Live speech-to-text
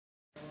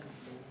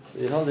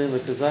We hold him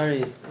with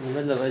Kuzari in the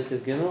middle of Osif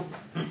Gimel,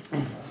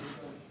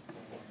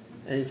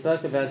 and he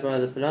spoke about why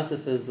the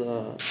philosophers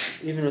are,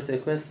 even with their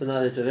quest for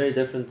knowledge, are very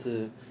different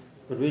to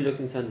what we're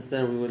looking to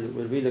understand, what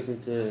we're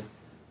looking to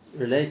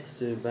relate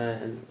to by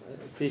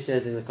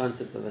appreciating the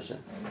concept of Hashem.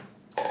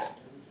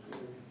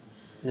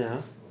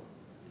 Now,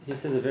 he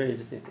says a very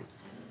interesting thing.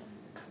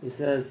 He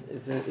says,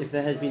 if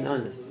they had been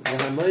honest,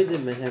 if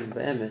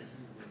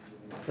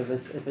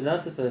a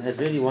philosopher had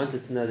really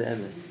wanted to know the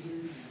emes,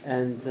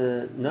 and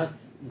not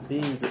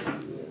being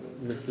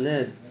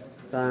misled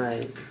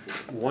by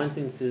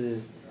wanting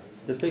to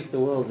depict the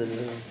world in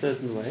a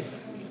certain way,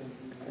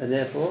 and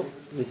therefore,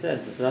 we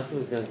said, the philosopher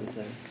is going to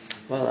say,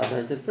 well, I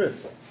don't have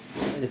proof.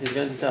 And if he's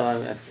going to say, I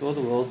explore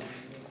the world,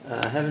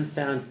 I haven't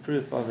found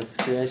proof of its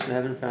creation, I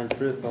haven't found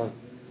proof of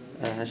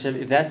Hashem,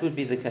 if that would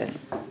be the case,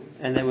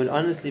 and they would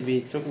honestly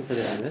be looking for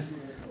the emes,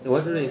 then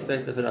what would we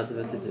expect the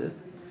philosopher to do?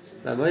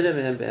 If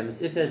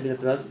there had been a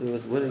philosopher who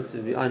was willing to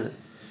be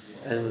honest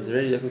and was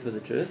really looking for the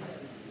truth,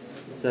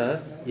 so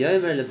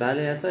Yomer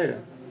leBalei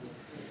HaTorah,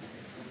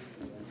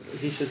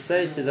 he should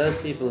say to those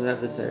people who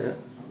have the Torah,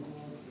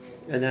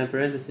 and now in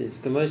parentheses,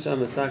 Kamosh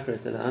Am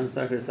Sakrat and Am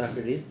Sakrat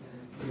Socrates,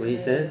 when he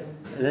says,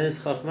 and then it's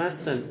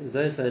Chachmaschem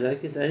Zois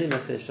Halokis Ani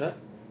Machesha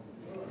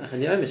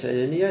Achan Yomish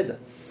Ani Yoda.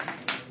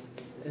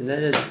 And that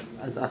is,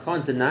 I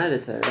can't deny the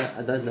Torah.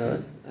 I don't know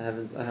it. I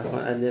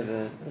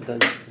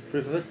don't have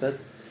proof of it. But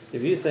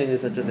if you're saying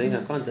there's such a thing,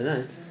 I can't deny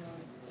it.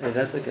 And if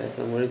that's the case,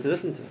 I'm willing to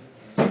listen to it.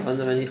 What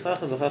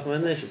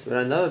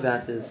I know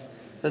about is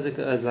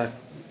physical,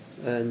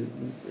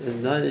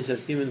 knowledge that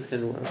humans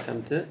can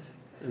come to,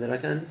 and that I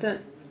can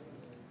understand.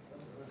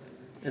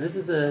 And this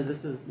is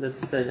let's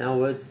just say in our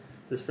words,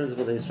 this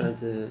principle that he's trying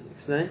to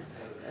explain,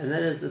 and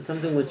that is, it's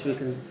something which we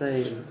can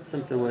say in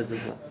simpler words as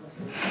well.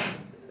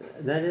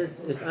 That is,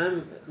 if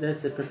I'm,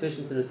 let's say,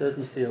 proficient in a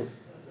certain field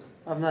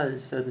of knowledge, a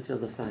certain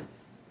field of science,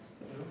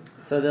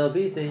 so there'll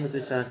be things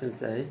which I can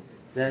say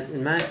that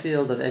in my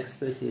field of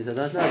expertise I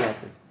don't know about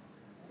them.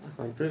 I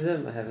can't prove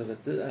them.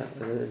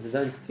 They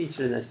don't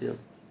feature in that field,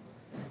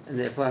 and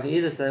therefore I can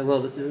either say,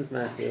 well, this isn't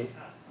my field.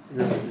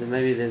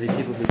 Maybe there'll be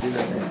people who do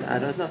know that. I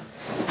don't know.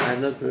 I have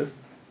no proof,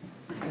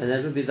 and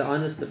that would be the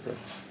honest approach.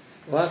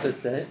 Or I could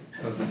say,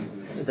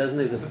 it doesn't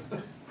exist.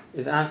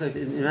 If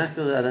in my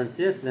field I don't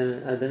see it,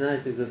 then I deny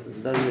its existence.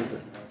 It doesn't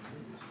exist.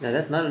 Now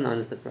that's not an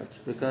honest approach,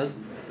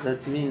 because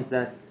that means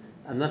that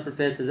I'm not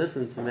prepared to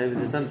listen to maybe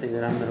there's something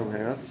that I'm not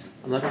aware of.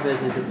 I'm not prepared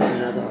to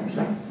entertain another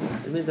option.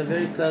 It means I'm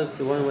very close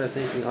to one way of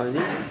thinking only,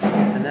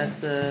 and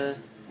that's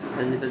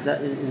and if it's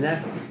that, in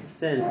that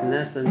sense, in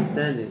that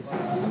understanding,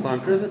 I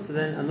can't prove it. So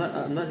then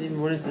I'm not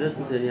even willing to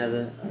listen to any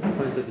other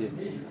point of view.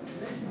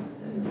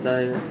 So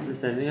it's the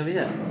same thing over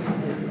here.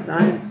 If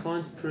science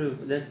can't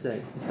prove, let's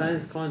say, if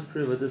science can't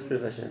prove or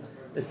disprove Hashem,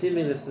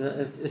 assuming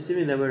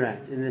they were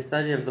right in their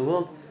study of the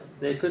world,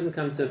 they couldn't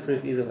come to a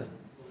proof either way.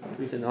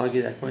 We can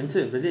argue that point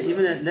too. But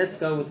let's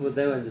go with what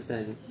they were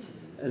understanding,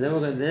 and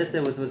then let's say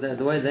with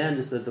the way they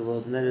understood the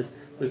world, and that is,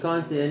 we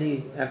can't see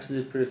any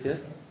absolute proof here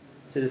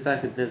to the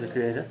fact that there's a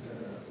creator.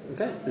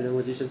 Okay, so then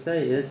what you should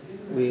say is,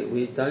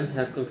 we don't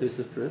have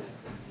conclusive proof.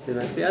 There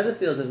must be other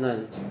fields of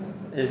knowledge.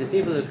 And if the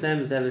people who claim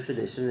that they have a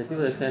tradition, the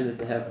people who claim that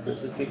they have proof,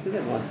 to speak to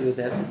them, I'll see what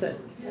they have to say.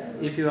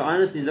 If you are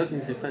honestly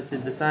looking to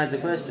decide the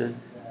question,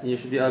 then you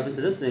should be open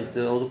to listening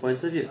to all the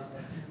points of view.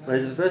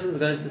 Whereas if a person is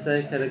going to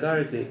say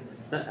categorically,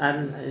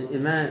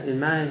 in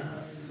my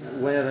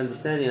way of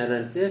understanding, I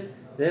don't see it,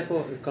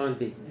 therefore it can't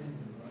be.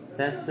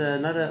 That's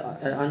not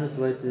an honest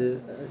way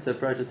to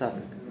approach a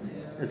topic.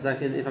 It's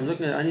like if I'm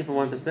looking at it only from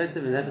one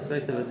perspective, and that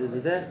perspective it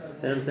isn't there,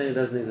 then I'm saying it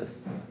doesn't exist.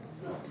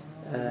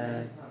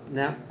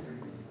 Now,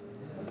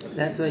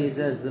 that's where he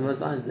says the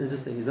most honest,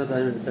 interesting. He's not the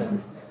only one to say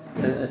this.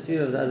 A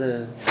few of the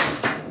other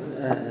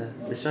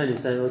Rishonim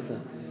say also,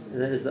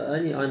 and that is the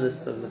only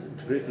honest of the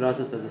Greek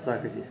philosophers was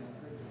Socrates,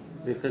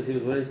 because he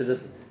was willing to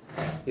listen.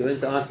 He went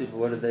to ask people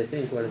what did they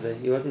think,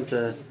 he wasn't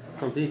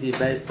completely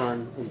based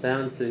on or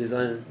bound to his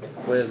own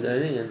way of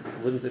learning and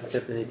wouldn't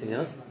accept anything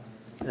else.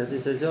 As he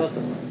says here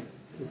also,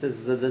 he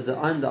says the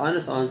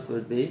honest answer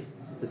would be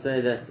to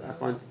say that I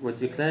can't, what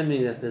you're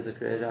claiming that there's a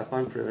creator, I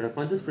can't prove it, I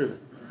can't disprove it.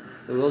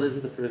 The world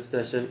isn't a proof to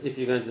Hashem. If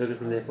you're going to look at it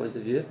from their point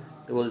of view,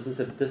 the world isn't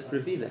a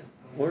disproof either,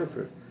 or a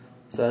proof.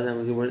 So then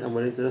I'm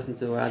willing to listen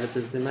to what other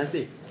proofs there might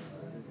be.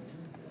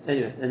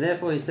 Anyway, and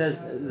therefore he says,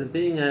 the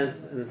being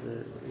as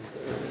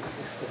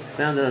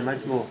expounded on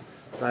much more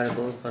by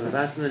Rabbi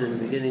Bassman in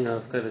the beginning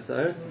of Kovas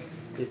Ha'aretz,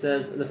 he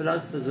says the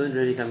philosophers weren't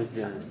really coming to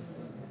be honest.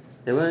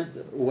 They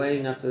weren't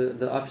weighing up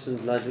the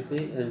options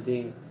logically and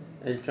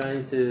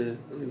trying to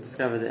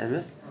discover the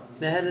emes.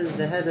 They had a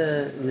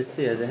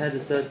natir, they had a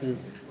certain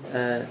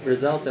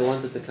result they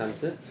wanted to come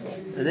to,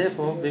 and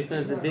therefore,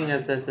 because being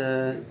as that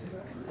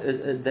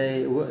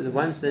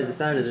once they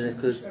decided that they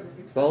could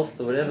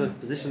bolster whatever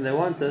position they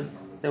wanted,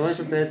 they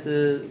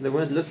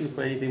weren't looking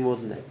for anything more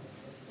than that.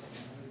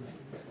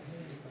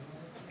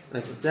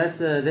 Okay,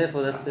 so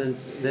that's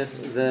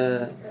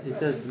he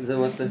says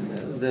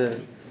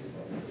the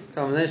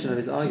culmination of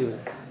his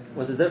argument.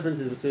 What the difference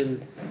is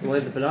between the way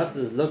the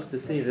philosophers look to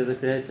see if there's a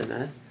creator in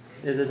us,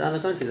 is that on the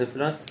contrary, the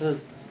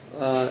philosophers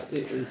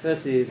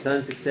firstly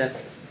don't accept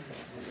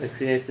a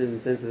creator in the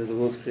sense that the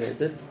world's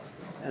created,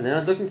 and they're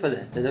not looking for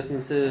that. They're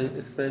looking to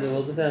explain the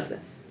world without that.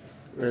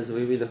 Whereas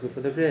we're looking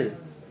for the creator.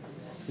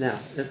 Now,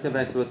 let's go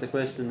back to what the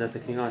question that the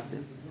king asked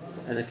him.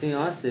 And the king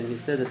asked him, he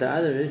said that the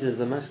other religions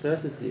are much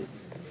closer to you,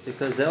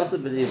 because they also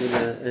believe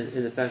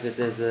in the fact that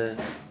there's a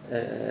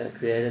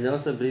creator, and they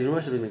also believe in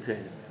worshipping the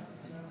creator.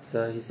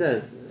 So he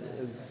says,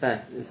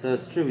 so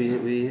it's true,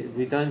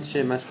 we don't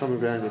share much common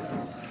ground with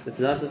the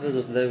philosophers,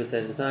 or today we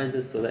say the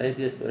scientists, or the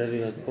atheists, or whatever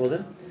you want to call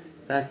them.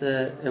 But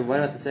and what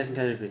about the second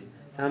category?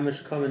 How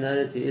much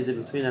commonality is there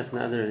between us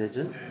and other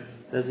religions? So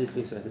that's what he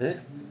speaks about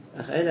next.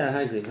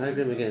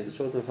 Hagrim again, it's a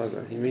short of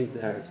Hagar. He means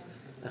the Arabs.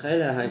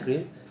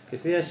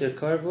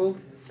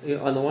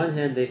 On the one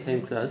hand, they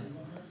came close.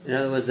 In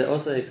other words, they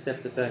also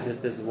accept the fact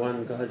that there's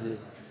one God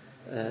who's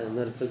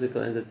not a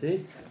physical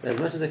entity. But as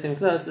much as they came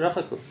close,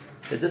 Rachaku,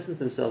 they distanced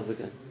themselves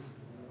again.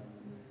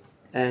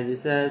 And he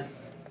says,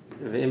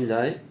 V'im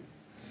lai,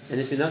 and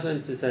if you're not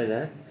going to say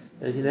that,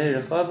 then Hinei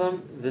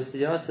Rechavam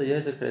v'siyasa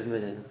Yosef Krev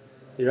Medina.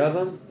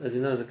 Yerovam, as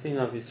you know, is the king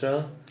of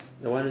Israel,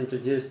 the one who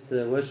introduced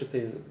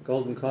worshipping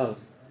golden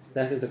calves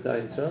back into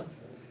Klal Yisrael.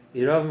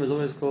 Yerovam was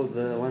always called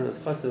the one who was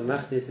Chotzer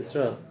Machtis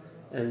Israel,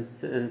 and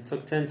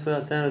took 10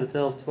 of the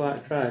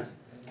 12 tribes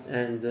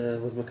and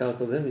was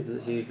Makalkal them.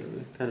 He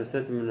kind of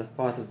set them in a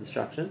path of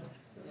destruction.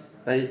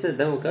 But he said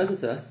they were closer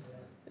to us.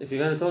 If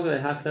you're going to talk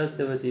about how close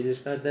they were to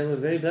Yiddishkeit, they were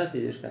very close to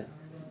Yiddishkeit.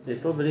 They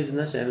still believed in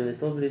Hashem and they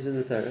still believed in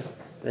the Torah.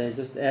 They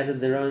just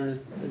added their own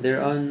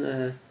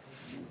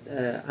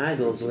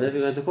idols, or whatever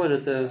you're going to call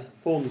it, the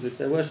forms which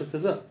they worshipped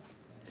as well.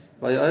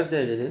 By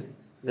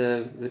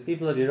the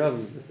people of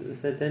Yerovam,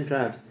 the 10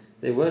 tribes,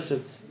 they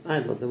worshipped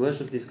idols, they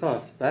worshipped these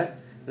calves, but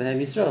they had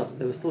Yisrael,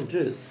 they were still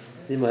Jews.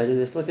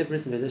 They still kept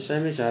bris mitzvahs,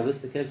 Shemei Shabbos,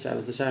 they kept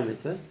Shabbos, the Shemei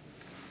mitzvahs.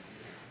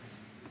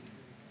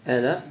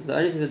 Ella, the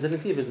only thing they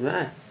didn't keep is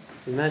Ma'at.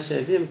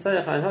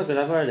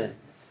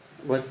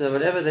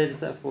 Whatever they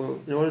decided for,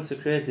 in order to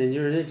create their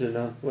new religion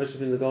of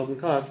worshipping the golden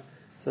calves,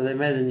 so they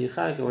made a new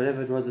chag, or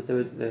whatever it was that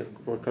they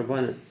brought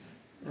karbonis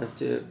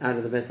out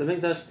of the base of the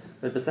Mikdash.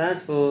 But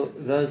besides for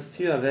those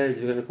few averis, if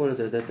you're going to call it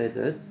that they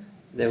did,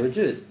 they were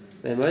Jews.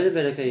 They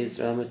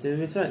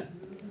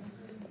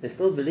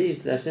still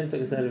believed that Hashem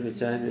took us out of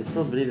Mitzrayim. They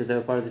still believed that they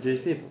were part of the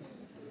Jewish people.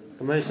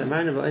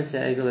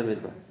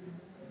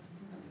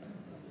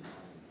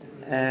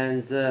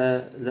 And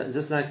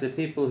just like the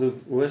people who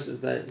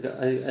worshipped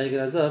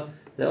Egel Azov,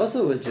 they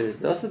also were Jews.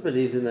 They also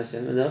believed in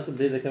Hashem, and they also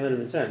believed they came out of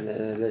Mitzrayim.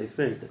 They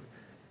experienced it.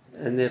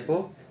 And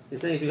therefore,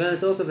 he's saying if you're going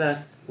to talk about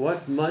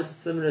what's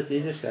most similar to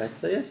Yiddishkeit,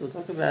 so yes, we'll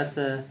talk about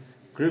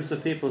groups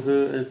of people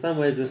who in some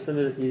ways were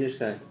similar to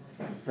Yiddishkeit.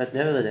 But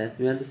nevertheless,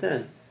 we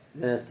understand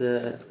that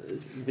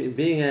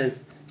being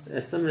as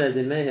similar as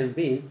they may have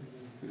been,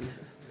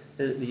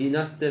 you're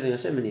not serving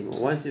Hashem anymore.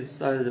 Once you've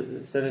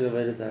started serving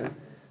Avodah Zarah,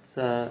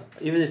 so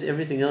even if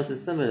everything else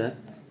is similar,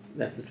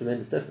 that's a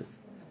tremendous difference.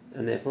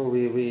 And therefore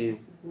we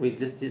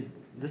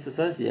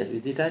disassociate, we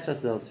detach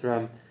ourselves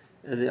from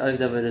the Oved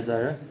Avodah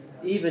Zarah,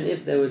 even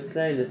if they would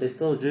claim that they're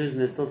still Jews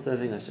and they're still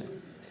serving Hashem.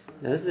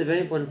 Now this is a very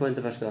important point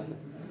of Hashkafa,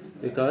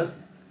 because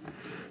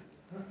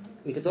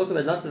we can talk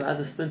about lots of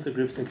other splinter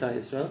groups in Klal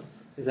Yisrael,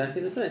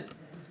 exactly the same.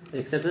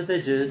 Except that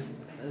they're Jews,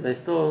 they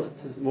still,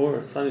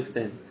 to some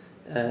extent,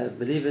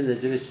 believe in the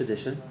Jewish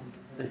tradition.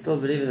 They still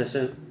believe in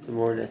Hashem to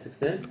more or less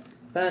extent.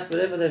 But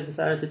whatever they've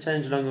decided to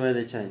change along the way,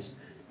 they changed.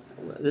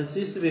 This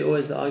used to be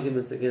always the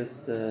argument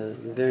against the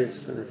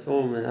various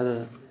reform and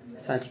other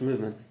such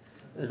movements.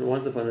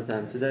 Once upon a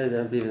time, today they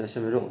don't believe in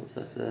Hashem at all.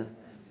 So it's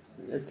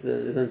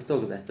something to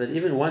talk about. But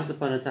even once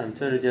upon a time,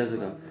 200 years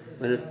ago,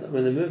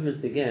 when the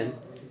movement began,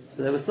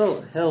 so they were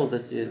still held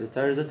that the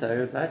Torah is a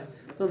Torah, but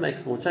we'll make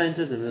small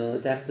changes and we'll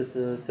adapt it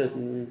to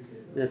certain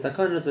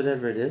takonos,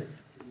 whatever it is.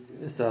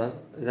 So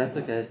if that's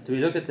the case, do we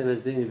look at them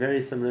as being very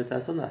similar to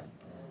us or not?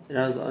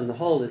 On the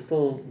whole, they're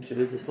still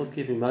Jews, they're still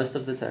keeping most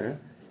of the Torah.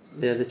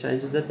 They're the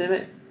changes that they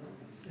made.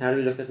 How do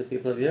we look at the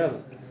people of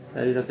Yerovam?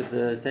 How do we look at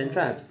the 10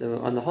 tribes?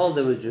 On the whole,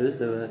 they were Jews,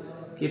 they were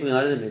keeping a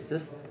lot of the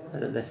mitzvahs,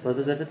 they still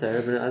deserve the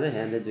Torah, but on the other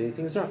hand, they're doing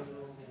things wrong.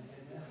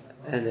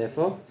 And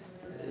therefore,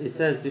 he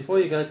says, before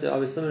you go to, are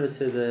we similar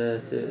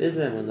to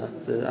Islam or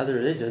not, to other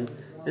religions,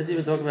 let's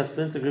even talk about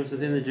splinter groups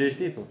within the Jewish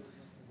people.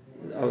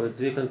 Or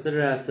do we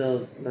consider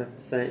ourselves like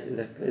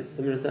it's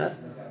similar to us?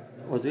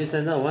 Or do we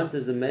say, no, once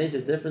there's a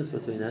major difference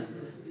between us,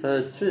 so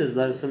it's true there's a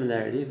lot of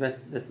similarity, but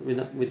we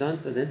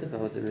don't identify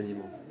with them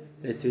anymore.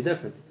 They're too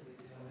different.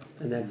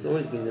 And that's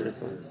always been the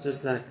response.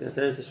 Just like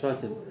Aseres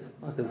HaShvatim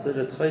are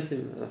considered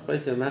Chotim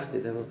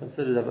Machti, they were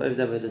considered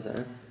Avodah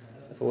Zarah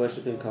for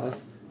worshipping calves.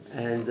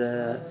 And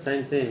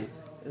same thing,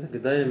 the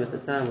Gedolim at the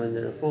time when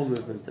the Reform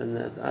movement and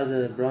there's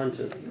other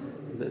branches,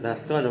 the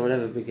Haskalah or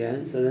whatever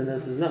began, so then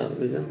this is no,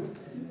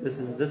 this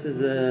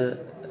is a,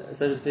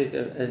 so to speak,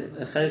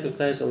 a Chalik of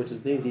Klal Yisrael which is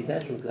being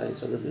detached from Klal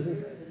Yisrael. This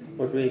isn't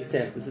what we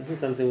accept. This isn't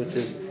something which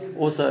is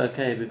also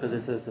okay because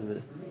it's so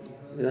similar.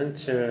 We don't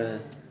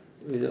share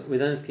we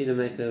don't keep to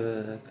make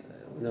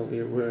we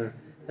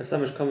have so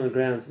much common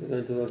ground, so we're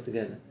going to work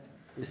together.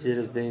 we see it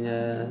as being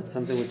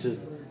something which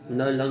is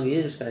no longer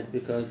Yiddishkeit,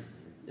 because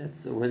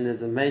it's when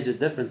there's a major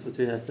difference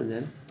between us and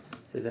them.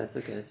 So that's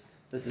the case.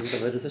 This is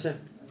Avodas Hashem.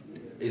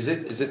 Is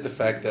it the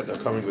fact that they're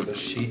coming with a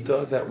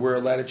shita that we're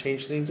allowed to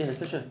change things? Yeah,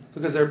 for sure.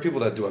 Because there are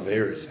people that do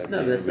Averis.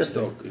 No, but that's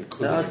still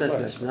included in the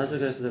question. That's the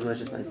question of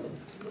Moshe Feinstein.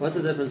 What's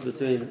the difference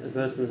between a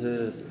person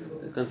who's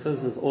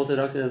consensus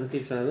Orthodox and doesn't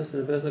keep Shabbos,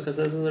 and a person who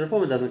consensus the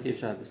Reformer doesn't keep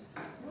Shabbos?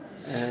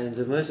 And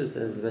Moshe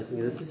says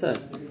basically this is so,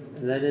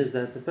 and that is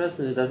that the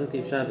person who doesn't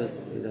keep Shabbos,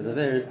 he does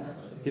Averis.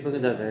 People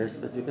can do Averis,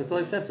 but you can still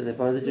accept it. They're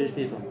part of the Jewish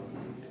people.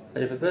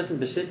 But if a person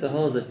b'shita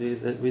holds that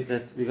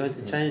we're going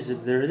to change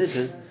their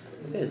religion,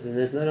 okay, so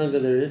there's no longer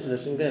the religion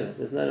Hashem gave us.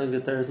 There's no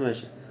longer Torah's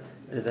Moshe.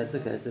 And if that's the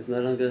case,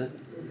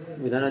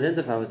 we don't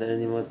identify with that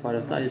anymore as part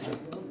of Klal Yisrael.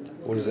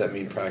 What does that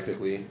mean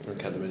practically? We don't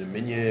count them in a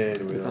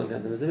minyan. We can't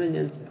count them as a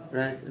minyan,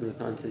 right? And we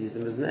can't use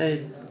them as an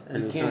aid.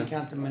 And we can't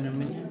count them in a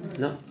minyan?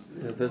 No.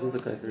 If a person's a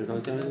kafir, we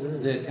can't count them as a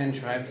minyan. The 10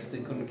 tribes,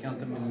 they couldn't count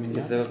them in a minyan?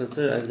 If they were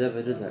considered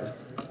Avodah Zarah.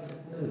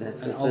 And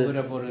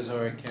Avodah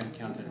Zarah can't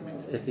count in a minyan?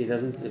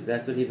 If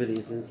that's what he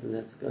believes in, so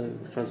that's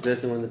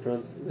transgressing one of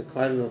the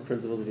cardinal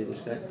principles of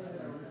Yiddishkeit.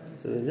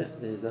 So then,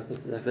 he's not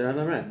considered the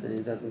Rambam writes, and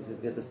he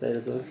doesn't get the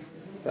status of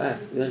for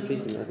us. We don't treat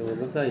him like a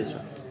member of Klal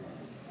Yisrael.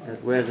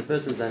 Whereas a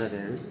person's done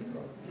Averis,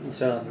 he's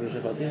not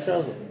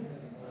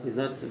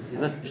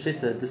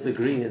pshita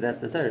disagreeing that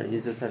that's the Torah.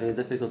 He's just having a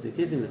difficulty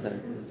keeping the Torah.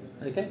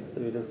 Okay,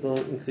 so we can still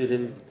include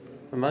him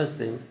for most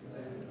things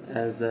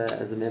as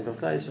a member of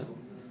Klal Yisrael.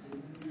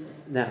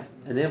 Now,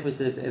 and therefore,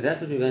 if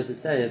that's what we're going to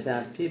say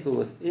about people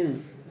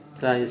within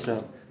Klal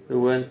Yisrael who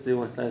weren't doing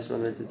what Klal Yisrael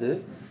meant to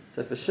do,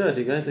 so for sure, if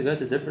you're going to go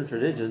to different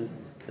religions,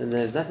 then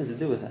they have nothing to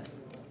do with us.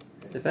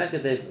 The fact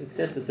that they've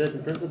accepted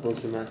certain principles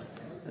from us,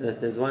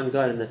 that there's one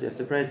God and that we have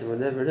to pray to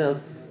whatever it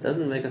is,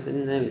 doesn't make us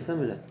any name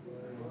similar.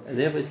 And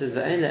therefore it says,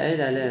 the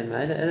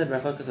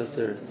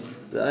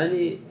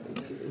only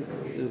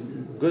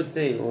good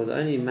thing, or the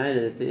only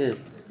matter that there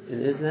is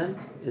in Islam,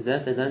 is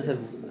that they don't have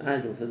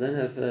idols, they don't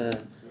have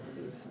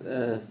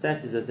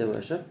statues that they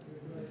worship.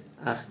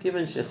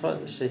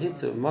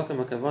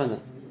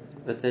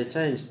 But they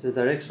changed the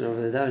direction of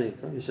the davening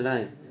from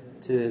Yerushalayim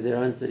to their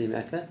own city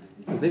Mecca.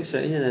 So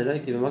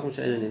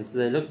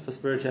they look for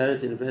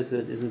spirituality in a place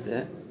where it isn't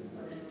there.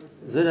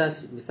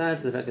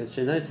 Besides the fact that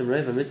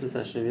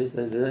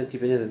they don't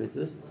keep any of the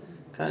mitzvahs,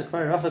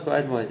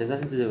 there's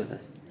nothing to do with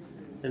us.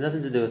 There's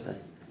nothing to do with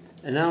us.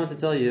 And now I want to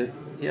tell you,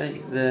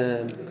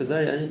 the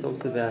Kuzari only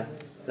talks about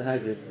the high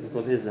group, of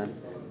course Islam,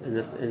 in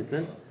this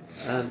instance.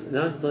 Now I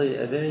want to tell you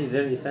a very,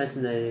 very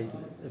fascinating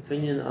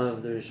opinion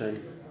of the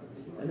Rishonim.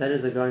 And that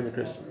is regarding the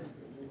Christians.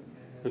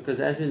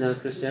 Because as we know,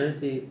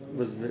 Christianity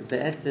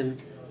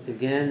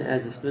began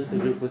as a splinter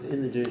group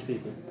within the Jewish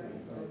people.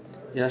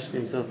 Yashka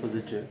himself was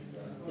a Jew.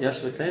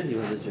 Yashka claimed he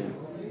was a Jew.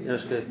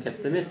 Yashka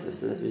kept the mitzvah,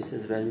 so that's what he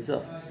says about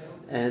himself.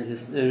 And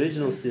his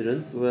original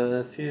students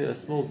were a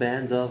small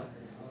band of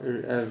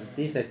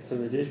defects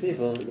from the Jewish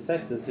people, the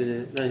factors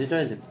who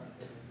joined him.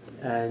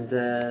 And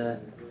the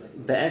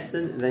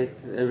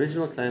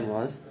original claim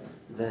was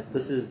that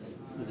this is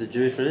the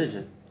Jewish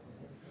religion.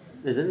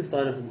 They didn't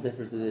start off as a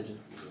separate religion.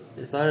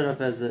 They started off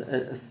as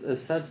a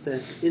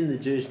subset in the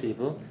Jewish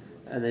people,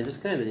 and they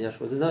just claimed that Yashua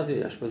was a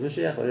Navi, Yashua was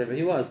Mashiach, whatever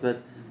he was,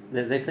 but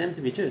they claimed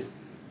to be Jews.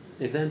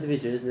 They claimed to be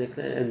Jews,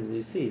 and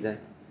you see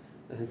that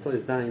until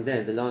his dying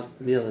day, the last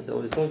meal that they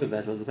always talk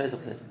about was the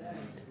Pesach Seder.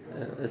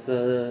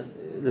 So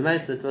the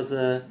Ma'aseh,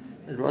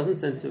 it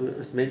wasn't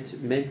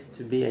meant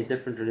to be a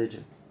different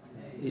religion.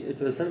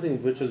 It was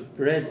something which was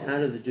bred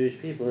out of the Jewish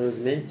people, and it was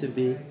meant to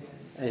be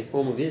a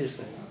form of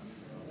Yiddishkeit.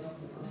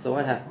 So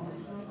what happened?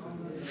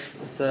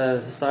 So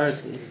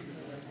historically,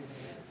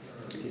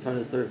 if you find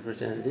the story of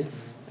Christianity,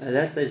 at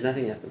that stage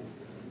nothing happened.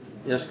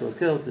 Yashka was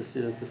killed, his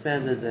students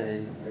disbanded,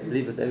 they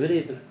believed what they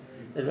believed.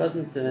 It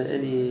wasn't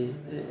any.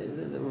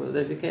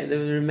 They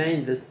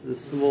remained this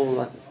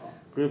small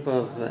group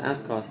of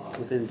outcasts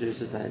within Jewish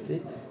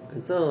society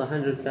until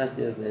 100 plus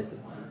years later,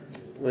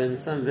 when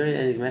some very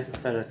enigmatic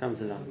fellow comes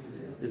along.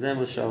 His name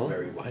was Shaul.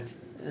 Very what?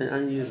 An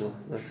unusual,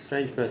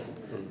 strange person.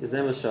 His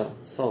name was Shaul.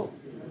 Saul.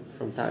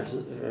 From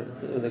Tarshish,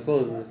 they call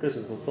it, the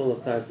Christians call Saul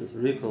of Tarshish,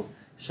 we call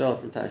Shaul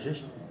from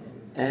Tarshish,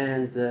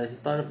 and he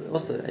started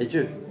also a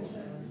Jew,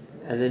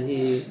 and then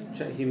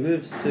he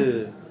moves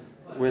to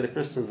where the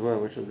Christians were,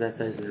 which was that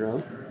stage in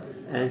Rome,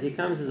 and he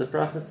comes as a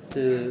prophet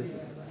to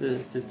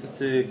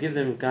give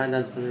them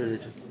guidelines for the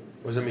religion.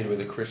 What does that mean where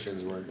the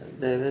Christians were?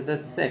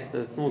 That sect,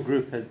 that small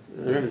group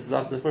remember this is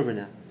after the Churban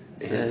now.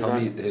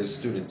 His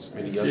students,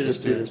 meaning Yashka's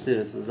students. It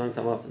was a long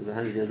time after, it was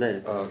 100 years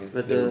later. Oh, okay.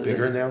 But they were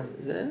bigger now?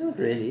 Not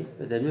really,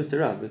 but they moved to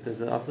Rome,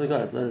 because after the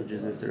gods, a lot of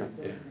Jews moved to Rome.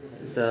 Yeah.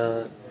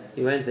 So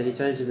he went there, he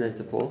changed his name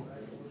to Paul,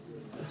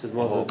 which was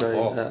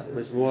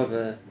more of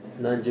a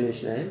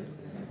non-Jewish name,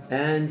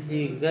 and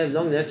he gave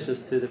long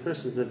lectures to the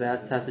Christians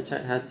about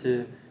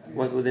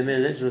what their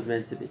religion was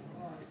meant to be.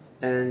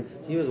 And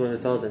he was one who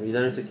told them, you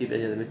don't have to keep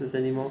any of the mitzvahs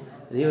anymore,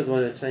 and he was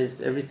one who changed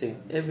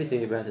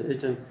everything about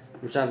religion,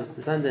 from Shabbos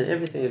to Sunday,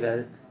 everything about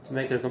it, to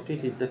make it a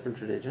completely different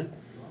religion.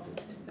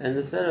 And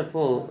this fellow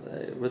Paul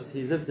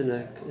he lived in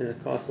a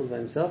castle by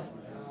himself.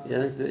 He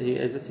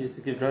just used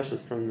to give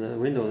drushes from the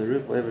window, or the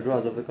roof, wherever it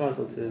was, of the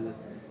castle to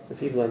the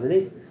people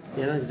underneath. He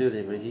had nothing to do with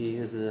anybody. He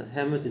was a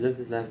hermit. He lived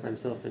his life by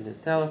himself in his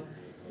tower,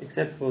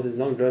 except for his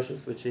long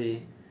drushes, which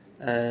he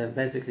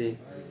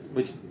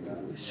which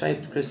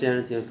shaped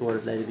Christianity into what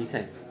it later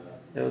became.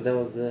 That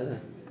was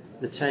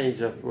the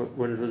change of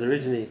when it was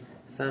originally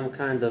some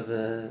kind of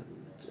a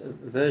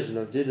version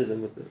of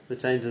Judaism, with the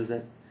changes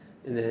that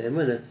in the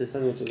Emunah to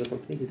something which was a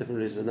completely different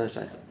religion with no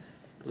shaykhs.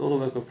 It was all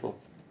the work of Paul.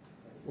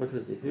 What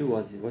was he? Who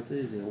was he? What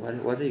did he do?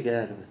 What did he get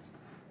out of it?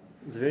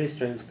 It's a very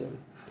strange story.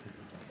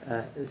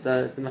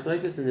 So it's a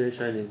machlokes in the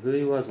Rishonim, who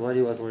he was, what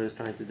he was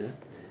trying to do.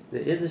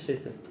 There is a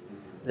shita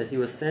that he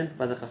was sent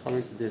by the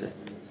Chachamim to do that.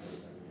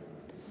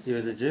 He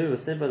was a Jew who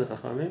was sent by the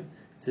Chachamim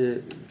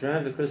to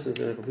drive the Christians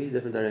in a completely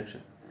different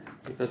direction.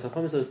 Because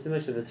Chachamim was too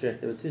much of a threat.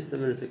 They were too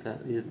similar to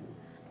Klal.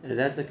 And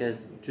that's the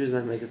case, Jews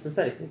might make this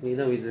mistake.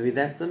 We're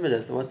that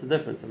similar, so what's the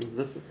difference?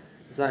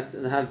 It's like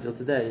the Havdil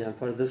today,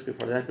 part of this group,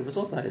 part of that group, it's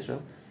all Klal Yisrael.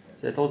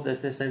 So they thought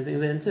that the same thing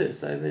then too.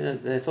 So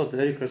they thought the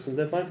early Christians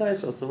were part of Klal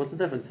Yisrael, so what's the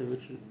difference?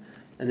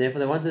 And therefore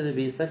they wanted to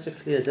be such a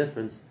clear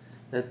difference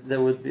that there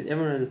would be,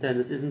 everyone understand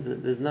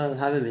there's no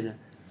Havamina,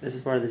 this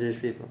is part of the Jewish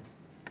people.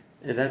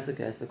 If that's the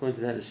case, according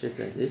to that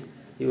Shitza at least,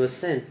 he was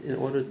sent in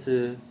order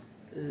to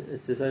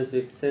so to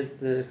speak, sent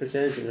the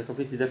Christianity in a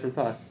completely different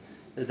path.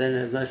 That then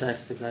has no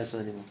shaykhs to Klal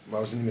Yisrael anymore.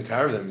 Why wasn't he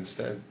Makar them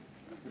instead?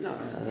 No,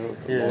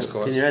 can you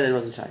read that it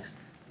wasn't shaykh?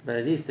 But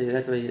at least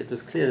that way it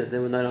was clear that they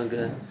were no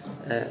longer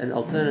an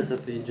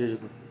alternative for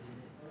Judaism,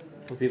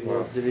 for people who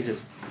wanted to be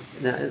Jews.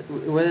 Now,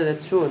 whether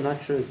that's true or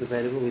not true is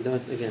debatable. We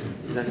don't, again,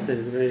 like I said,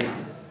 it's a very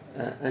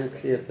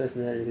unclear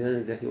personality. We don't know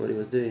exactly what he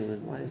was doing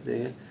and why he's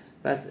doing it.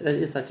 But that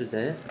is such a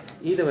day.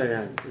 Either way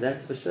around,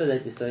 that's for sure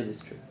that Yisod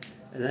is true.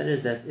 And that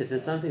is that if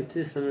there's something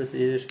too similar to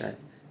Yiddishkeit,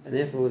 and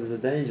therefore there's a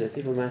danger,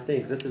 people might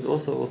think this is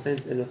also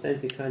an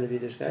authentic kind of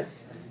Yiddishkeit.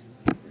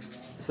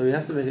 So we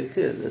have to make it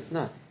clear that it's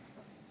not.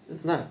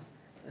 It's not.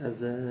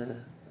 As I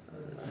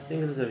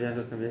think it was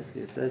Yaakov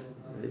Kamenetsky who said,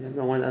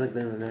 one other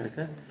guy in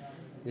America,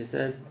 he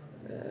said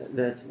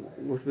that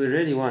what we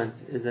really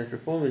want is that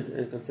Reformed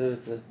and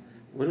conservative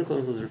wouldn't call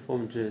themselves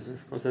Reformed Jews or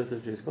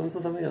conservative Jews, call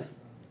themselves something else.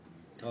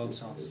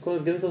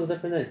 Give themselves a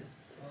different name.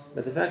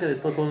 But the fact that they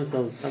still call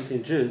themselves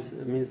something Jews,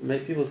 it means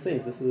make people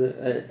think this is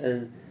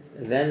a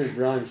valid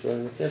branch or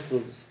an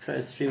acceptable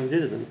stream of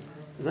Judaism.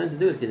 It's nothing to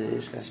do with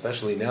Yiddishkeit.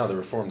 Especially now, the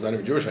Reform's not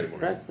even Jewish anymore.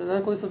 Right, so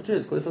don't call yourself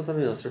Jews, call yourself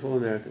something else, Reform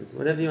Americans,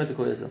 whatever you want to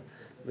call yourself.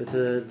 But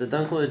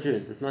don't call it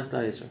Jews, it's not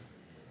Klal Yisrael.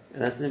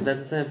 And that's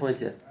the same point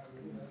here.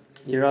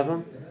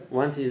 Yeravam,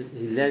 once he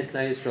led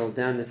Klal Yisrael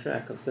down the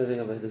track of serving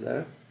Avodah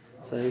Zarah,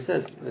 so he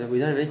said, we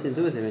don't have anything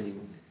to do with him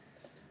anymore.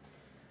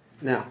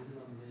 Now,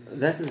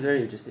 that is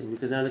very interesting,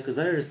 because now the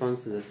Kazari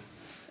responds to this,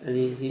 and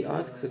he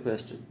asks a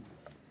question.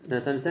 Now,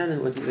 to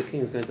understand what the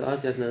king is going to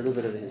ask, you have to know a little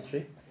bit of the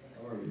history.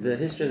 The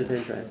history of the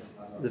 10 tribes.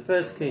 The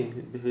first king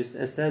who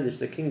established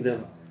the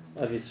kingdom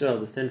of Israel,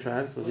 the 10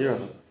 tribes, was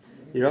Yeravam.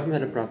 Yeravam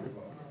had a problem.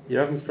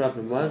 Yeravam's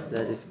problem was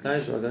that if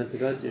Klal Yisrael are going to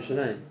go to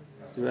Yerushalayim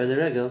to earn the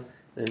regal,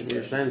 then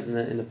Yerushalayim is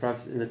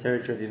in the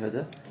territory of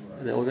Yehuda,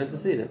 and they're all going to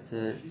see that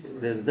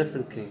there's a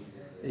different king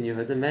in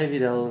Yehuda. Maybe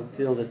they'll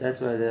feel that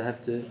that's why they'll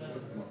have to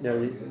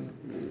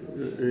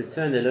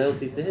return their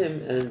loyalty to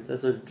him, and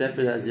that will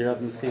jeopardize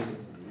Yeravam's kingdom.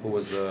 Who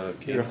was the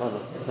king?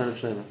 Rechavam, the son of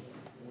Shlomo.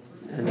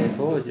 And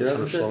therefore, what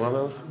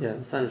Yeravam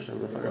did, the son of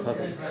Shlomo,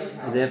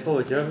 Rechavam. And therefore,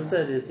 what Yeravam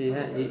did is he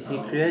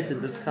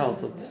created this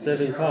cult of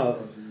serving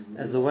calves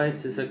as a way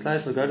to so Klal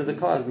Yisrael go to the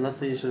calves, not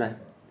to Yerushalayim.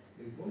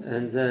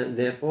 And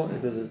therefore,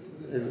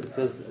 it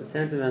was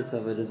tantamount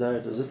of a desire.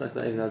 It was just like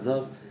the Egel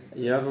Azov.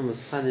 Yeravam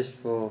was punished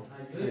for,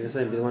 like I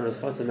say, being one who was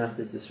Chotzah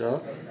Machlis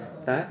Yisrael,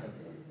 but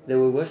they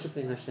were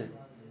worshipping Hashem.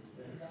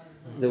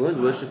 They weren't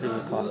worshipping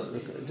the calf.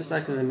 Just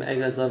like in the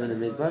Egel Azov in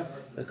the Midbar,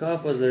 the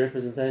calf was a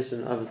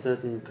representation of a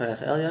certain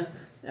Koyach Elyon,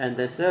 and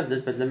they served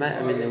it, but they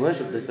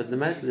worshipped it, but the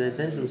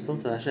intention was still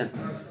to Hashem.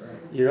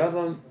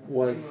 Yeravam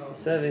was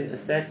serving a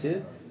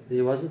statue, but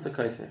he wasn't a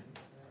kofar.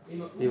 He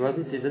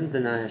didn't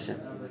deny Hashem.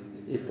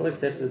 He still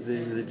accepted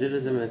the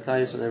Judaism and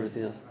Klal Yisrael and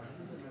everything else.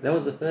 That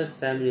was the first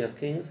family of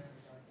kings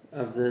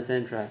of the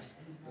 10 tribes.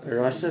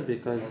 Rasha,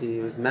 because he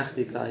was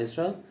Mahdi Klal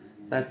Yisrael,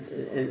 but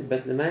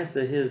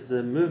Lemaisa, his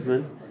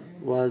movement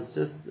was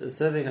just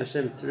serving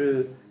Hashem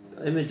through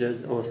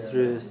images or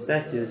through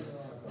statues,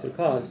 through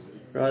cards,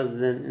 rather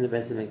than in the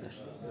Beis HaMikdash.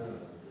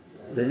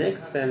 The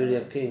next family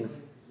of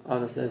kings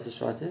of the Seres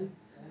Shvatim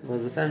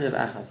was the family of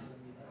Achav.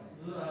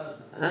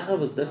 Achav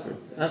was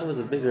different. Achav was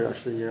a bigger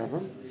Rosh than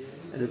Yeravam,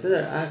 and instead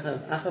of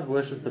Achav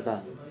worshipped the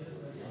Baal.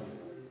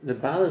 The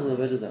Baal is an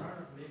Avodah Zarah.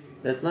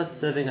 That's not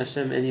serving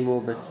Hashem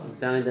anymore, but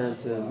bowing down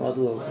to a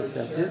model or to a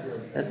statue.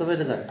 That's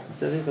Avodah Zarah. It's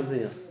serving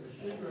something else.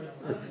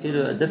 It's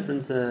a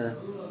different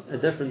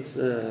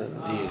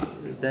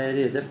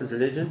deity, a different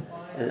religion.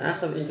 And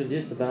Achav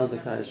introduced the Baal to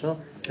Klal Yisrael.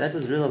 That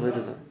was real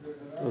Avodah Zarah.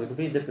 It was a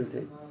completely different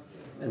thing.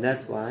 And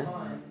that's why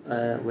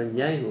when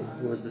Yehu,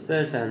 who was the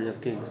third family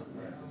of kings,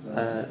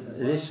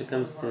 Elisha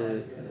said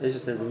to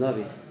the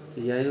Navi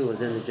to Yehu, who was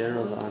then the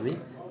general of the army,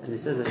 and he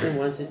says Hashem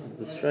wants you to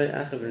destroy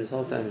Achav and his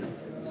whole family,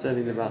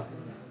 serving the Baal.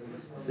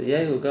 So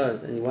Yehu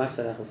goes and he wipes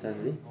out Achav's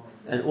family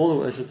and all the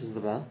worshippers of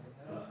the Baal,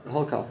 the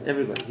whole cult,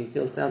 everybody. He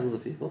kills thousands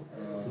of people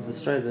to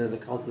destroy the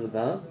cult of the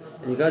Baal,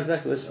 and he goes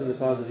back to worshipping the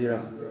gods of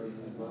Yerubbam.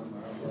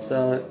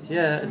 So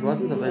here it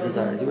wasn't Avodah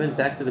Zarah. He went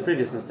back to the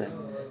previous mistake.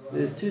 So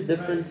there's two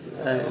different.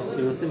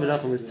 You will see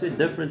Melachim. There's two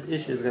different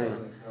issues going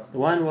on. The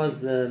one was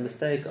the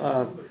mistake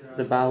of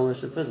the Baal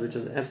worshippers, which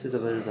was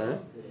absolute Avodah Zarah,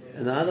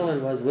 and the other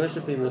one was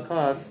worshipping the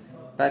calves,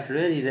 but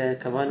really their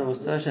kavanah was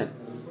to Hashem.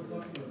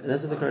 And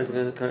that's what the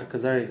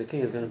Kazari, the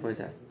king, is going to point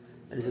out.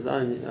 And he says,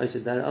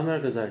 Amar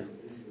Kazari.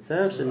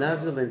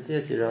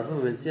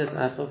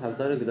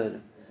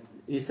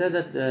 You said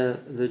that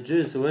the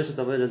Jews who worship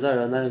Avodah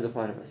Zarah are no longer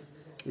part of us.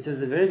 He says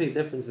there's a very big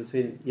difference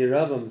between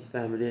Yeroboam's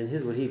family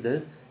and what he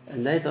did,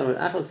 and later what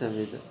Achav's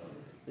family did.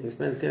 He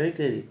explains very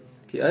clearly.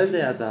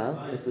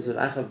 It was what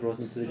Achav brought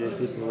into the Jewish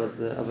people, was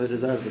the Avodah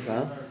Zarah of the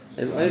Baal.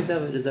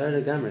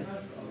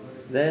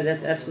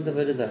 That's absolute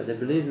Avodah Zarah. They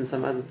believed in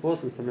some other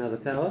force and some other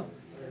power.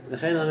 And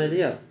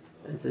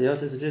so he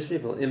also says to Jewish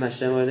people, in other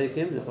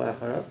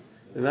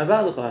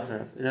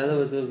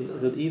words,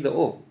 it was either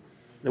or.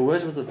 The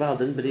worshippers of the Baal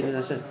didn't believe in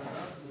Hashem.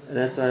 And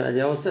that's why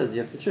Eliyahu says,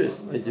 you have to choose.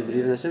 Do you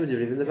believe in Hashem or do you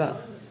believe in the Baal?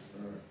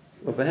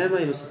 The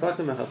Gemara in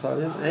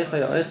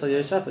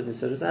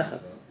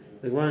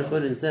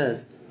Chulin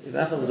says, if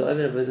Achav was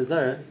over Avodah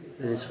Zarah,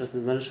 then his shchita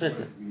is not a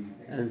shchita.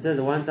 And it says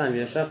that one time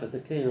Yehoshaphat, the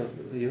king of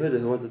Yehuda,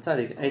 who was a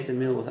tzaddik, ate a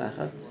meal with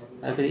Achav.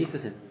 How could he eat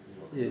with him?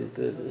 It's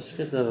a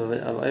shchita of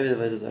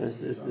Avodah Zarah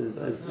is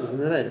an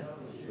Aveda.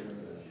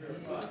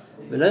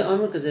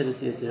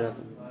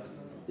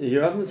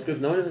 Yeroboam's group,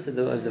 no one ever said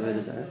they were over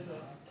Avodah Zarah.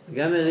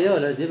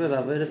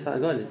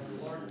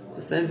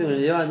 The same thing when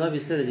Eliyahu Navi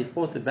said that he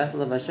fought the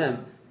battle of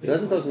Hashem, he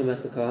wasn't talking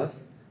about the calves.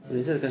 When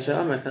he said, I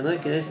fought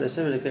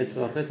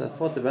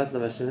the battle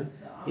of Hashem,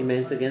 he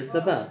meant against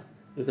the Baal,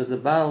 because the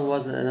Baal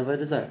wasn't an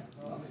Avodah Zarah.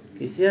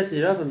 When it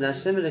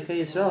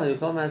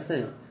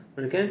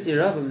came to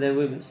Yeroboam,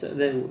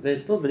 they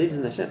still believed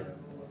in Hashem.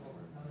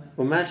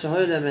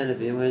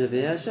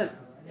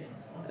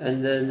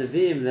 And the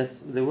Nevi'im that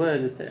there were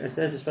in the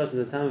Seres Shvat at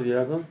the time of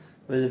Yeroboam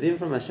were Nevi'im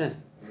from Hashem.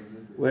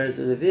 Whereas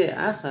the Nevi'im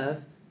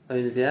Achav are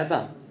Nevi'im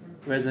Baal.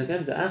 Whereas when it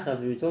came to Achav,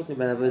 when we're talking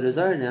about Avodah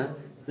Zarah now,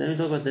 so then we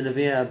talk about the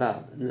Nevi'im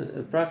Baal,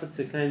 the prophets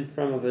who came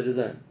from Avodah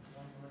Zarah.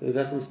 We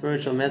got some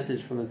spiritual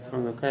message from the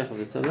Koach of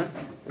the Tumah.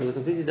 It was a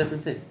completely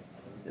different thing.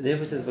 And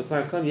therefore it says, he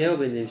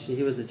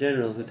was the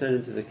general who turned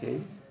into the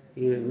king.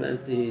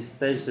 He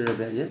staged the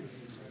rebellion,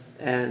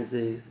 and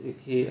he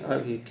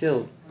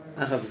killed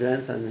Achav's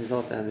grandson and his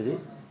whole family.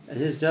 And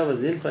his job was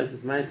to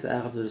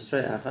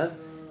destroy Achav.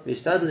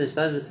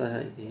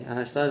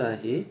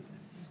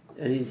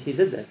 And he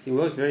did that. He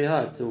worked very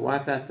hard to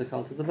wipe out the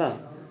cult of the Baal.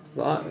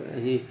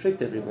 He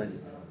tricked everybody.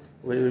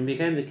 When he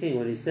became the king,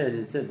 what he said,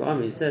 Achav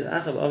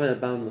Avad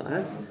Baal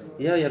Ma'at,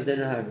 Yehu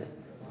Yavdenu Harbe.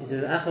 He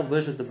says Achav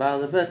worshipped the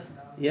Baal a bit,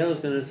 Yehu is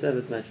going to serve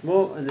it much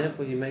more, and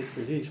therefore he makes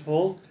a huge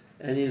hall,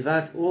 and he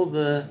invites all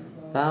the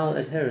Baal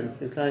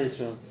adherents in Klal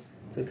Yisrael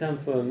to come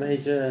for a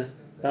major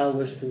Baal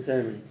worshipping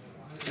ceremony.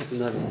 That's what the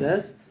Navi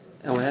says.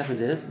 And what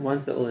happened is,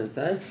 once they're all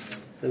inside,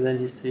 so then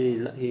he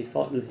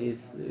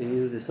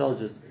uses his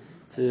soldiers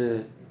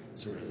to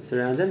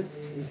surround him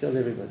and killed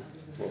everybody.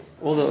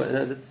 Although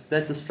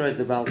that destroyed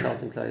the Baal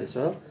cult in Klal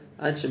Yisrael.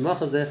 That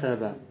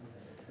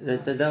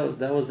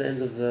was the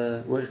end of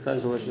the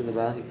Klal worship of the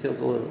Baal. He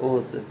killed all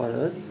its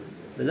followers.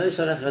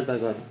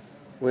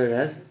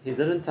 Whereas he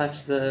didn't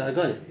touch the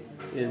Agonim.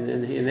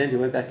 In the end he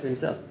went back to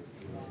himself.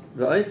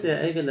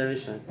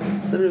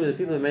 Similarly with the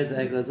people who made the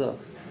Egel Azov.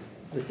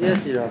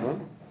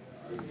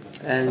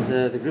 And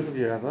the group of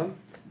Yeroboam,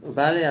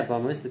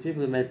 the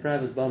people who made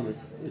private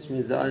bombers, which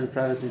means they owned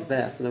private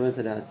mizbeachs, and they weren't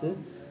allowed to.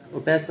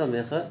 And this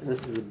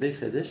is a big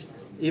chiddush.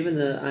 Even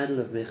the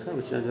idol of Mecha,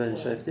 which you don't in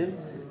Shoftim,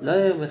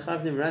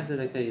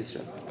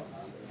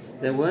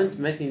 they weren't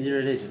making new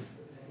religions.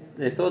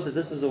 They thought that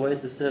this was a way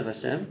to serve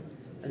Hashem,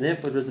 and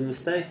therefore it was a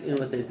mistake in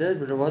what they did,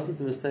 but it wasn't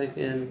a mistake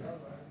in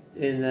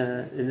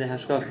their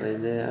hashkafa,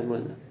 in their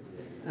amunah.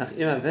 The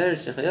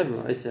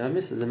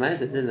Ma'aseh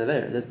didn't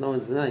avera. That's no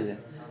one's denying that.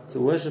 To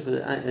worship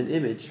an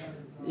image,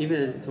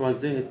 even if one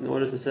is doing it in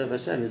order to serve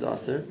Hashem, is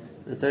aser.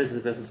 And the Torah says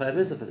the person is chayav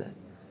mitzvah for that.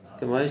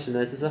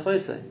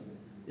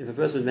 If a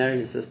person would marry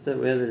his sister,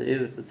 either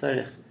it's the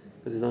tzarich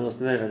because he's not supposed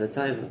to marry, or the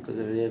taiva because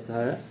of the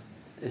Yetzirah,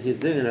 if he's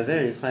doing an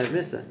avera, he's chayav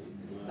mitzvah.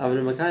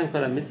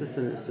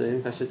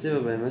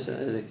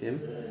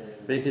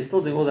 But if he's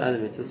still doing all the other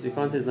mitzvahs, you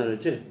can't say he's not a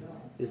Jew.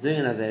 He's doing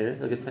an avera,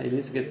 he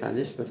needs to get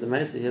punished, but the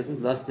Ma'aseh, he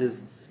hasn't lost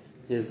his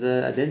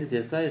identity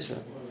as Klal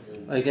Yisrael.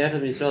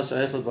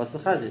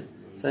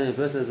 Saying a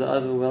person has an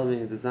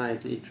overwhelming desire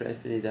to eat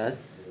treif, and he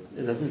does,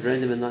 it doesn't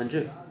render him a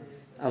non-Jew.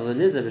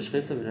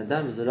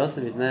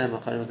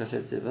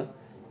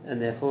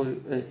 And therefore,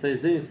 so he's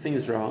doing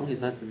things wrong, he's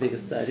not the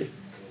biggest study,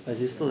 but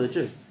he's still a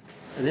Jew.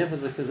 And therefore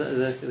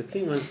the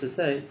king wants to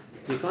say,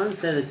 you can't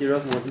say that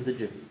Yeroboam wasn't a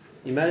Jew.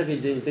 He might have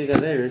been doing big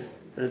averas,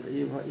 but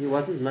he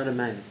wasn't not a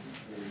man.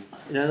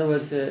 In other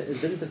words,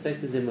 it didn't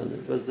affect his iman.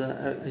 It was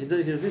he was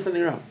doing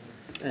something wrong,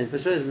 and for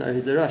sure he's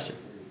a Rasha.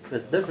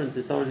 That's different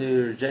to someone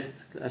who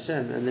rejects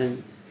Hashem and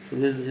then he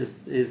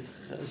loses his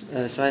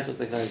shaykhus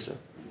like Israel.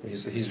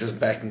 He's just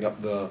backing up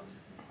the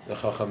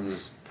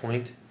Chacham's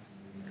point.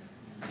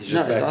 He's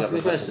asking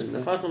a question.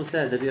 The Chacham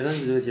said that we have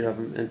nothing to do with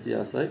Yerabim and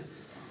Siyasai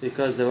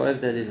because they were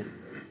Ovdalidim.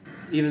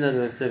 Even though they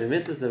were serving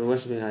mitzvahs, they were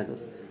worshipping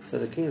idols. So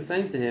the king is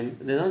saying to him,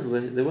 they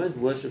weren't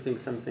worshipping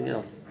something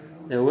else.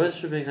 They were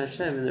worshipping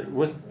Hashem and it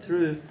worked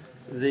through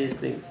these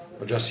things.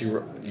 Or just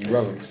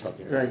Yerabim is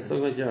talking about. Right, he's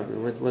talking about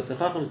Yerabim. What the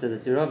Chacham said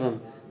that Yerabim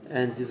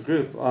and his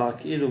group are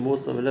Ki'ilu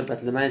Musa V'Lev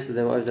Bat L'Maisa,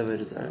 they were Ovda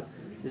Avodah Zarah.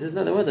 He says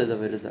no, they weren't Ovda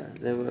Avodah Zarah.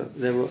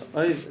 They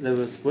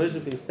were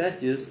worshipping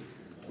statues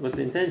with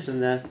the intention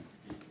that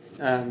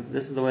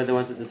this is the way they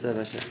wanted to serve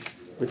Hashem,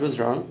 which was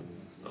wrong.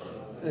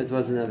 It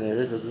was an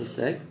avera, it was a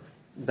mistake,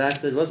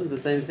 but it wasn't the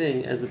same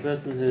thing as the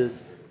person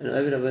who's an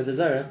Ovda Avodah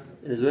Zarah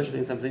and is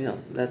worshipping something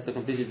else. That's a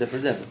completely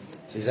different level.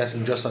 So he's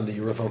asking just on the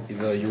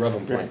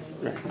Yerabim point.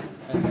 Right.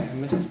 I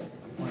missed the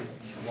point.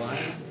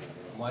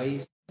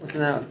 Why? So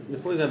now,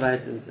 before we go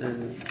back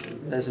and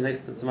as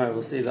next time tomorrow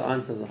we'll see the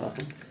answer of the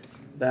Chacham.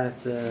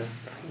 But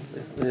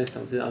next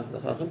time we'll see the answer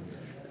of the Chacham.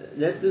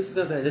 Let's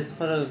go back. Let's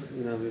follow.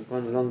 We've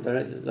gone along a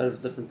lot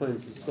of different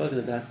points we've spoken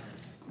about.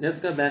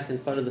 Let's go back and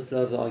follow the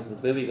flow of the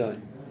argument. Where we go.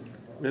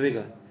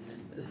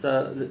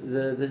 So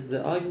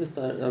the argument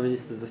started.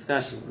 It's the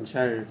discussion in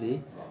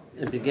Shari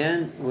and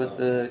began with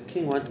the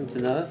king wanting to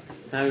know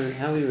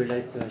how we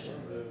relate to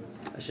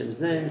Hashem's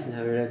names, and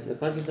how we relate to the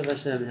concept of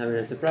Hashem, and how we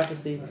relate to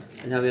prophecy,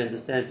 and how we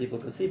understand people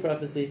can see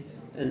prophecy.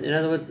 And in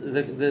other words,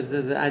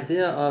 the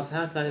idea of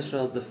how Klal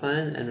Yisrael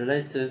define and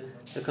relate to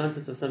the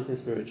concept of something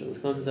spiritual, the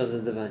concept of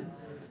the divine.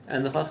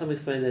 And the Chacham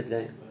explained at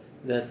length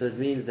that it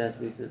means that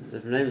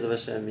different names of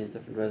Hashem mean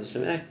different ways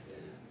Hashem acts.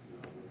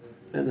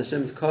 And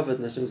Hashem's covet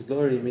and Hashem's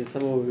glory means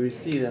somewhere where we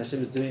see that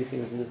Hashem is doing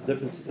things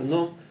different to the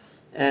norm,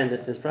 and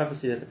that there's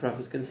prophecy that the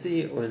prophet can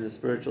see, or in a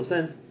spiritual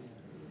sense.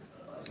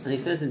 And he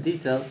explains in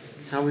detail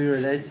how we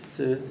relate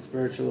to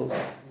spiritual,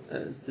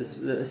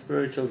 a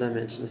spiritual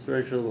dimension, a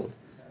spiritual world.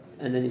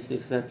 And then he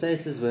speaks about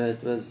places where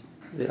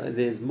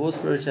there's more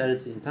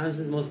spirituality, in times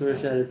there's more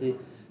spirituality,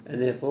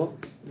 and therefore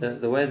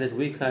the way that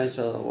we Klal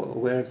Yisrael are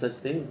aware of such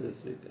things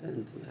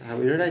and how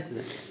we relate to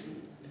them.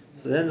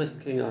 So then the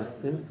king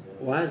asks him,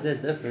 why is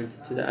that different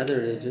to the other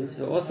religions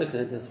who also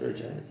claim to have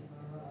spirituality?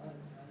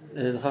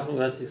 And then the Chacham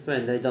goes to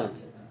explain, they don't.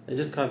 They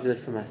just copy it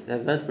from us. They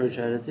have no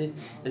spirituality,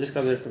 they just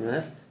copy it from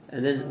us.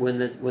 And then when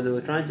they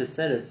were trying to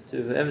sell it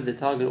to whoever the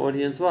target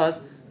audience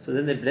was, so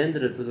then they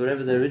blended it with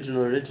whatever the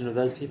original religion of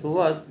those people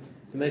was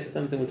to make it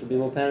something which would be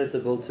more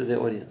palatable to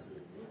their audience.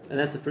 And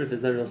that's the proof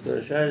there's no real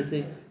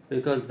spirituality,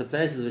 because the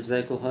places which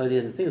they call holy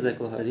and the things they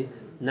call holy,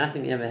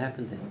 nothing ever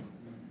happened there.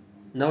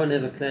 No one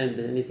ever claimed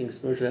that anything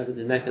spiritual happened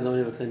in Mecca, no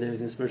one ever claimed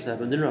anything spiritual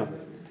happened in Rome.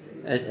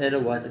 At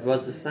Elawat, it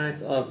was the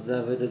site of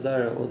the Avodah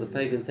Zarah or the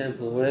pagan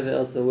temple, or whatever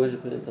else they were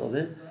worshipping until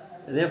then.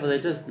 And therefore they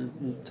just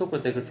took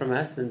what they could from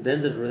us and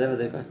blended whatever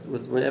they got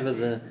with whatever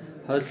the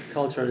host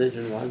culture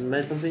religion was and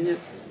made something new.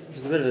 Which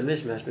is a bit of a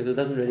mishmash because it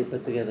doesn't really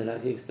fit together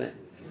like he explained.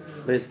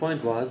 But his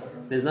point was,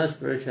 there's no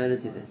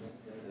spirituality there.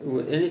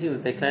 Anything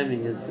that they're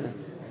claiming is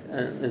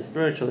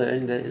spiritual,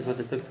 is what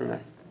they took from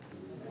us.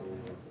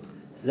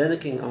 So then the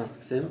king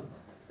asks him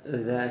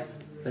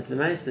but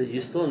Lemaisa,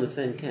 you're still in the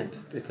same camp,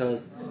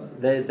 because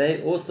they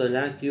also,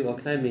 like you, are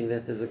claiming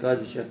that there's a God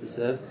which you have to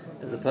serve,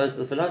 as opposed to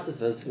the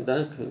philosophers who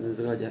don't claim there's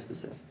a God you have to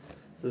serve.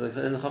 So the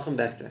Chacham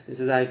backtracks. He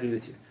says, I agree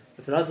with you.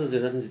 The philosophers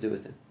have nothing to do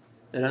with them.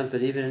 They don't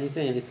believe in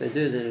anything, and if they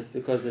do, then it's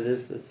because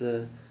it's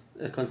a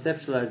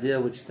conceptual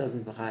idea which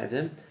doesn't behive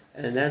them.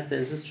 And in that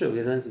sense, it's true. We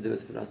have nothing to do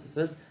with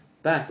philosophers.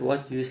 But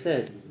what you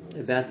said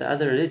about the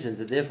other religions,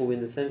 that therefore we're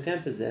in the same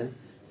camp as them,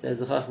 says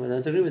the Chacham, I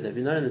don't agree with that.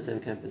 We're not in the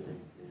same camp as them.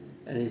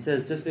 And he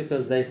says, just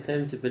because they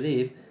claim to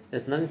believe,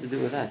 that's nothing to do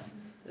with us.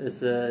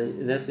 That's where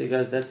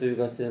we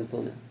got to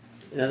until now.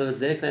 In other words,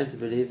 their claim to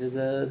believe is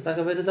like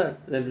a Avodah Zarah.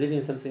 They're believing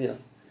in something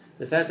else.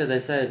 The fact that they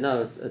say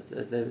no,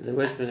 they're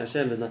worshipping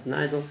Hashem, but not an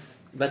idol.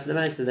 But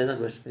Lemaisa, they're not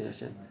worshipping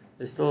Hashem.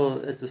 It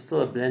was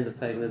still a blend of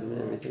paganism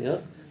and everything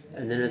else.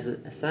 And then as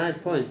a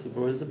side point, he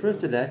brought us a proof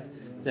to that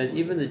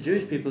even the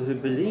Jewish people who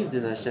believed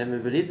in Hashem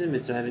and believed in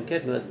Mitzrayim and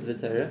kept most of the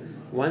Torah,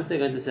 once they're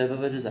going to serve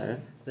Avodah Zarah,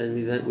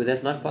 then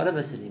that's not part of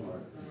us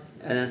anymore.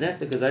 And that's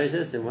because Ari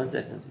says to him, 1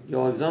 second,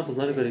 your example is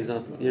not a good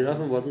example.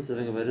 Yeravim wasn't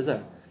serving Avodah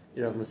Zarah.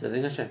 Yeravim was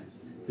serving Hashem.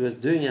 He was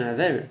doing an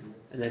Avera,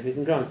 and that we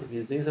can grant if he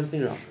was doing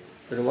something wrong.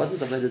 But it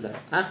wasn't Avodah Zarah.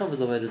 Achav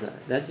was Avodah Zarah.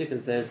 That you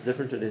can say it's a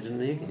different religion,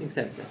 and you can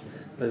accept that.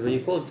 But when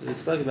you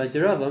spoke about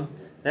Yeravim,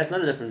 that's not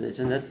a different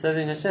religion. That's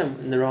serving Hashem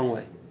in the wrong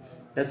way.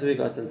 That's what we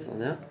got until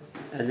now.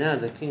 And now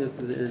the king is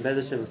in Beit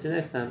Hashem. We'll see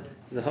next time.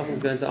 The Chacham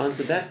is going to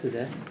answer back to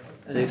that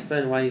and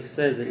explain why he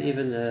says that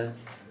even a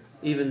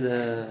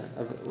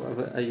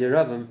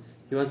Yeravim,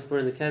 he wants to put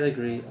in the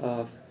category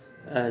of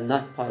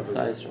not part of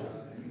the Israel.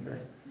 Right.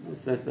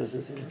 So that's what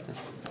we'll see next time.